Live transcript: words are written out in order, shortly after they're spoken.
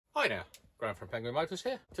Hi there, Graham from Penguin Motors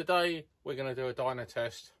here. Today we're going to do a dyno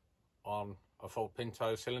test on a Ford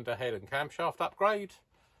Pinto cylinder head and camshaft upgrade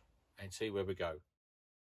and see where we go.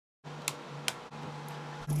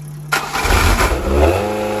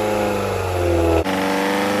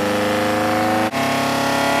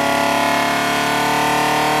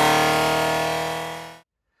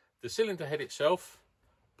 The cylinder head itself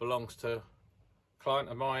belongs to a client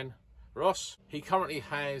of mine, Ross. He currently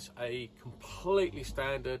has a completely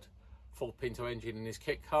standard Ford Pinto engine in his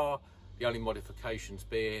kit car. The only modifications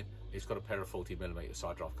being he's got a pair of 40mm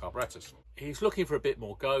sidedraught carburettors. He's looking for a bit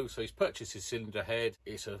more go, so he's purchased his cylinder head.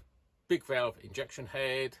 It's a big valve injection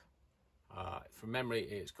head. From memory,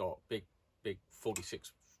 it's got big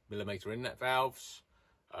 46mm inlet valves.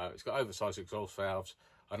 It's got oversized exhaust valves,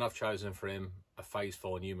 and I've chosen for him a phase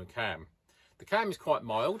 4 Newman Cam. The cam is quite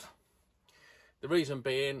mild. The reason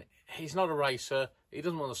being, he's not a racer. He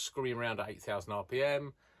doesn't want to scream around at 8,000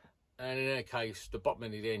 RPM. And in any case, the bottom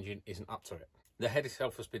end of the engine isn't up to it. The head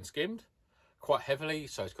itself has been skimmed quite heavily.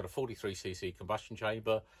 So it's got a 43cc combustion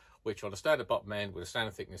chamber, which on a standard bottom end with a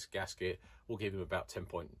standard thickness gasket will give him about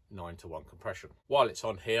 10.9 to 1 compression. While it's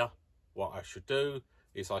on here, what I should do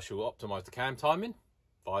is I should optimize the cam timing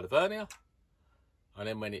via the vernier. And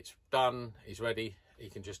then when it's done, he's ready, he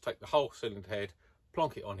can just take the whole cylinder head,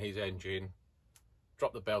 plonk it on his engine,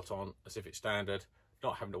 drop the belt on as if it's standard,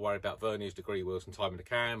 not having to worry about verniers, degree wheels and timing the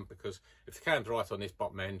cam, because if the cam's right on this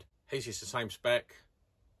bottom end, his is the same spec,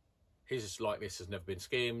 his is like this, has never been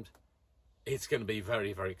skimmed, it's going to be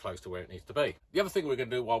very, very close to where it needs to be. The other thing we're going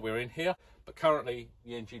to do while we're in here, but currently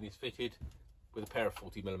the engine is fitted with a pair of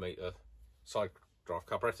 40mm side drive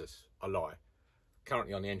carburettors. I lie.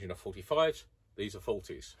 Currently on the engine are 45s, these are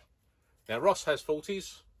 40s. Now Ross has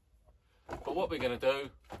 40s, but what we're going to do,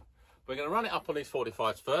 we're going to run it up on these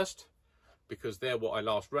 45s first, because they're what I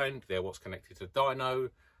last ran, they're what's connected to the dyno,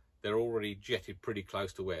 they're already jetted pretty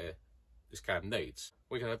close to where this cam needs.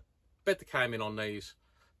 We're going to bed the cam in on these,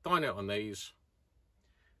 dyno on these.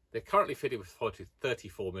 They're currently fitted with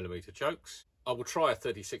 34mm chokes. I will try a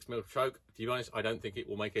 36mm choke. To be honest, I don't think it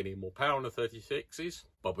will make any more power on the 36s,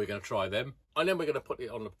 but we're going to try them. And then we're going to put it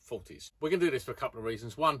on the 40s. We're going to do this for a couple of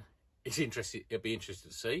reasons. One, it'll be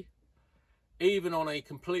interesting to see. Even on a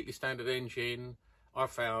completely standard engine, I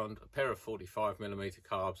found a pair of 45mm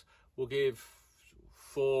carbs will give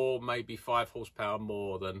 4, maybe 5 horsepower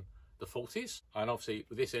more than the 40s. And obviously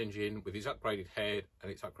with this engine, with its upgraded head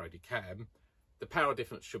and its upgraded cam, the power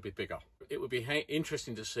difference should be bigger. It would be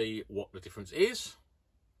interesting to see what the difference is.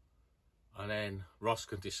 And then Ross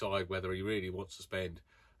can decide whether he really wants to spend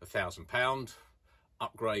 £1,000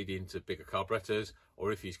 upgrading to bigger carburettors,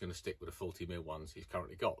 or if he's going to stick with the 40mm ones he's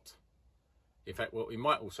currently got. In fact, what we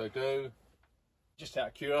might also do, just out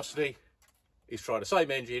of curiosity, is try the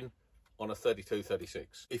same engine on a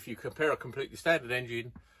 3236. If you compare a completely standard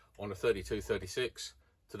engine on a 3236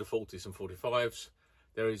 to the 40s and 45s,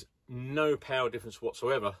 there is no power difference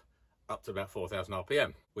whatsoever up to about 4,000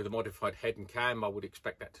 RPM. With a modified head and cam, I would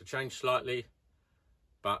expect that to change slightly,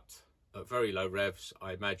 but at very low revs,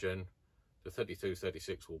 I imagine the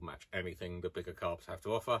 3236 will match anything the bigger carbs have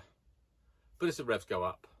to offer. But as the revs go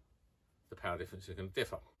up, the power difference is going to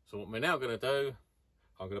differ. So what we're now going to do,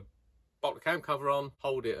 I'm going to bolt the cam cover on,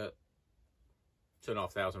 hold it at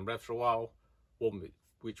 2,500 revs for a while,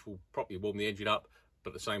 which will probably warm the engine up,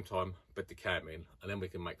 but at the same time bed the cam in, and then we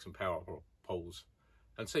can make some power pulls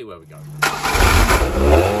and see where we go.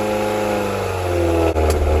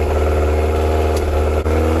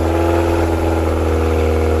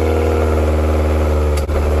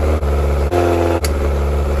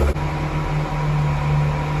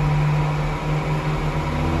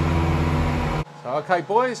 Okay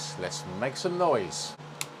boys, let's make some noise.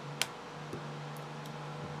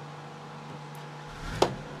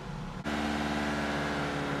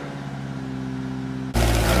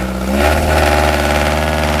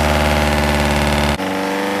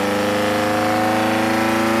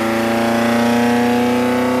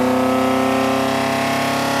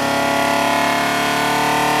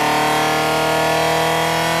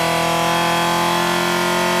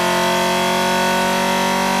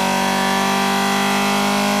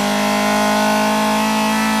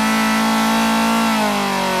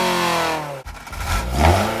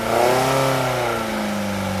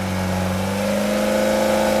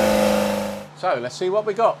 So let's see what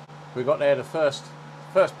we got. We got there the first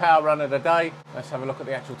power run of the day. Let's have a look at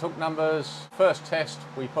the actual torque numbers. First test,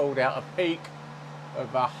 we pulled out a peak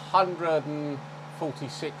of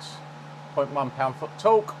 146.1 pound-foot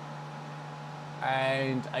torque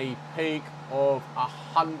and a peak of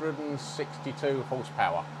 162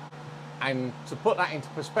 horsepower. And to put that into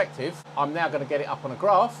perspective, I'm now going to get it up on a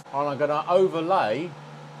graph, and I'm going to overlay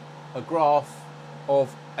a graph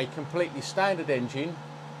of a completely standard engine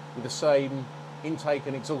with the same intake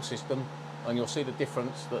and exhaust system, and you'll see the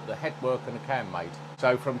difference that the headwork and the cam made.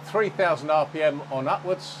 So from 3,000 RPM on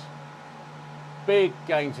upwards, big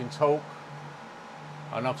gains in torque,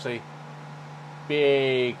 and obviously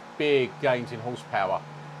big gains in horsepower.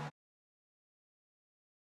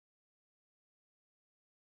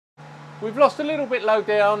 We've lost a little bit low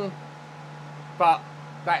down, but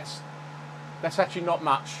that's actually not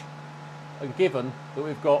much. And given that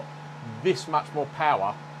we've got this much more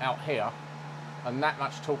power out here and that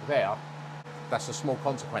much torque there, that's a small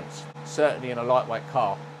consequence, certainly in a lightweight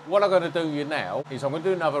car. What I'm going to do here now is I'm going to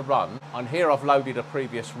do another run, and here I've loaded a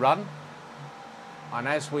previous run, and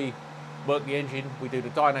as we work the engine, we do the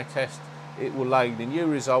dyno test, it will lay the new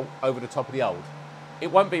result over the top of the old.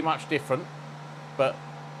 It won't be much different, but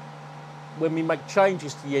when we make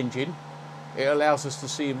changes to the engine, it allows us to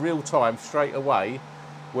see in real time straight away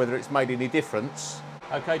whether it's made any difference.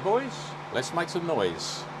 Okay boys, let's make some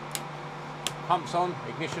noise. Pumps on,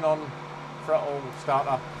 ignition on, throttle,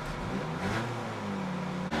 starter.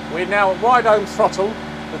 We're now at wide open throttle.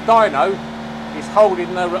 The dyno is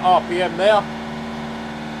holding the RPM there.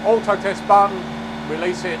 Auto test button,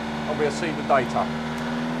 release it, and we'll see the data.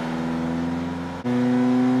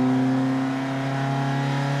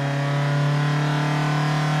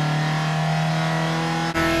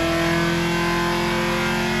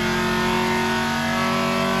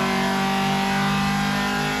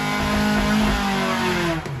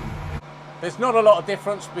 There's not a lot of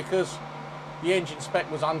difference because the engine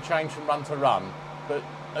spec was unchanged from run to run, but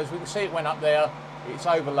as we can see it went up there, it's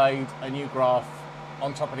overlaid a new graph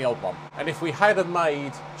on top of the old one. And if we had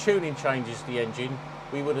made tuning changes to the engine,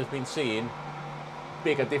 we would have been seeing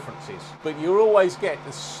bigger differences. But you always get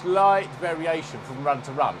the slight variation from run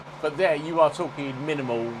to run. But there you are talking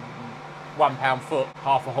minimal 1 pound-foot,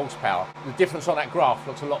 half a horsepower. The difference on that graph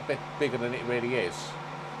looks a lot bit bigger than it really is.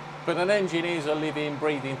 But an engine is a living,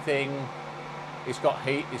 breathing thing. It's got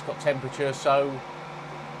heat, it's got temperature, so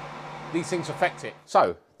these things affect it.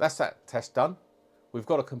 So that's that test done. We've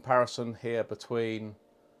got a comparison here between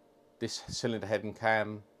this cylinder head and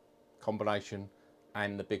cam combination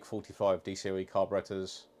and the big 45 DCOE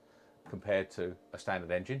carburettors compared to a standard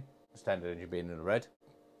engine, the standard engine being in the red.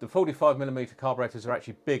 The 45mm carburettors are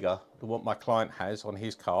actually bigger than what my client has on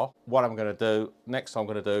his car. What I'm going to do, next I'm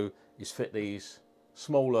going to do is fit these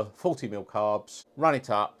smaller 40mm carbs, run it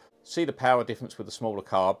up, see the power difference with the smaller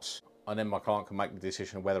carbs, and then my client can make the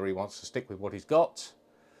decision whether he wants to stick with what he's got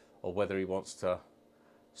or whether he wants to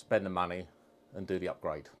spend the money and do the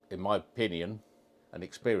upgrade. In my opinion and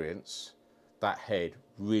experience, that head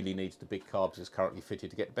really needs the big carbs it's currently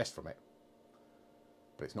fitted to get the best from it.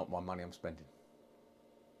 But it's not my money I'm spending.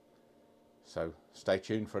 So stay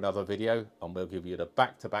tuned for another video and we'll give you the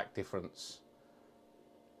back-to-back difference.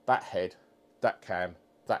 That head, that cam,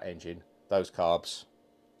 that engine, those carbs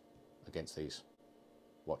against these.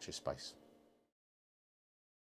 Watch your space.